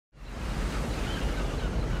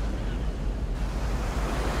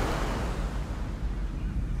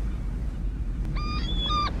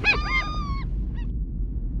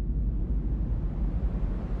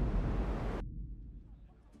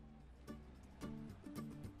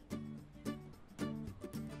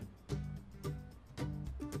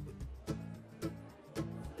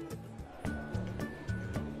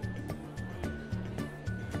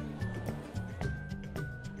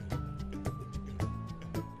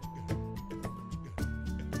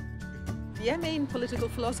The MA in Political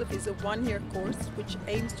Philosophy is a one-year course which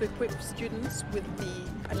aims to equip students with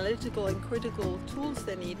the analytical and critical tools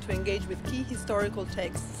they need to engage with key historical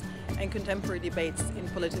texts and contemporary debates in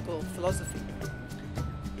political philosophy.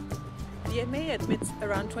 The MA admits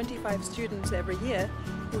around 25 students every year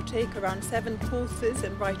who take around 7 courses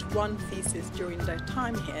and write 1 thesis during their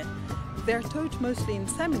time here. They're taught mostly in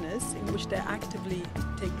seminars in which they actively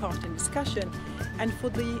take part in discussion, and for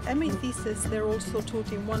the MA thesis they're also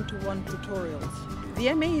taught in one-to-one tutorials.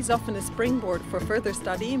 The MA is often a springboard for further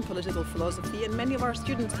study in political philosophy, and many of our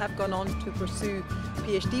students have gone on to pursue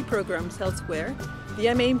PhD programs elsewhere.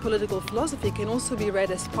 The MA in Political Philosophy can also be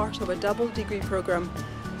read as part of a double degree program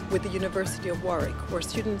with the University of Warwick, where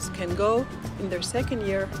students can go in their second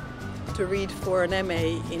year to read for an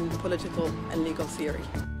MA in political and legal theory.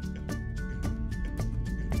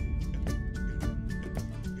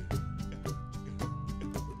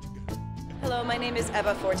 Hello, my name is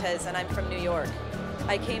Eva Fortes and I'm from New York.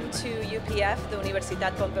 I came to UPF, the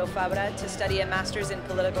Universitat Pompeu Fabra, to study a master's in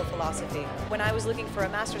political philosophy. When I was looking for a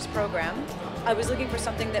master's program, I was looking for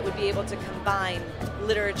something that would be able to combine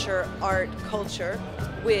literature, art, culture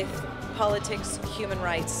with politics, human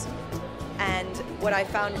rights. And what I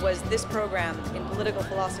found was this program in political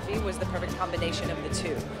philosophy was the perfect combination of the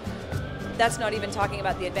two. That's not even talking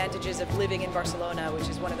about the advantages of living in Barcelona, which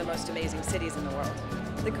is one of the most amazing cities in the world.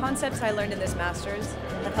 The concepts I learned in this master's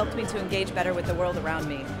have helped me to engage better with the world around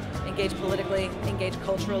me, engage politically, engage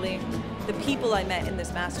culturally. The people I met in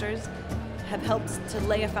this master's have helped to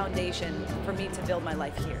lay a foundation for me to build my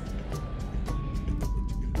life here.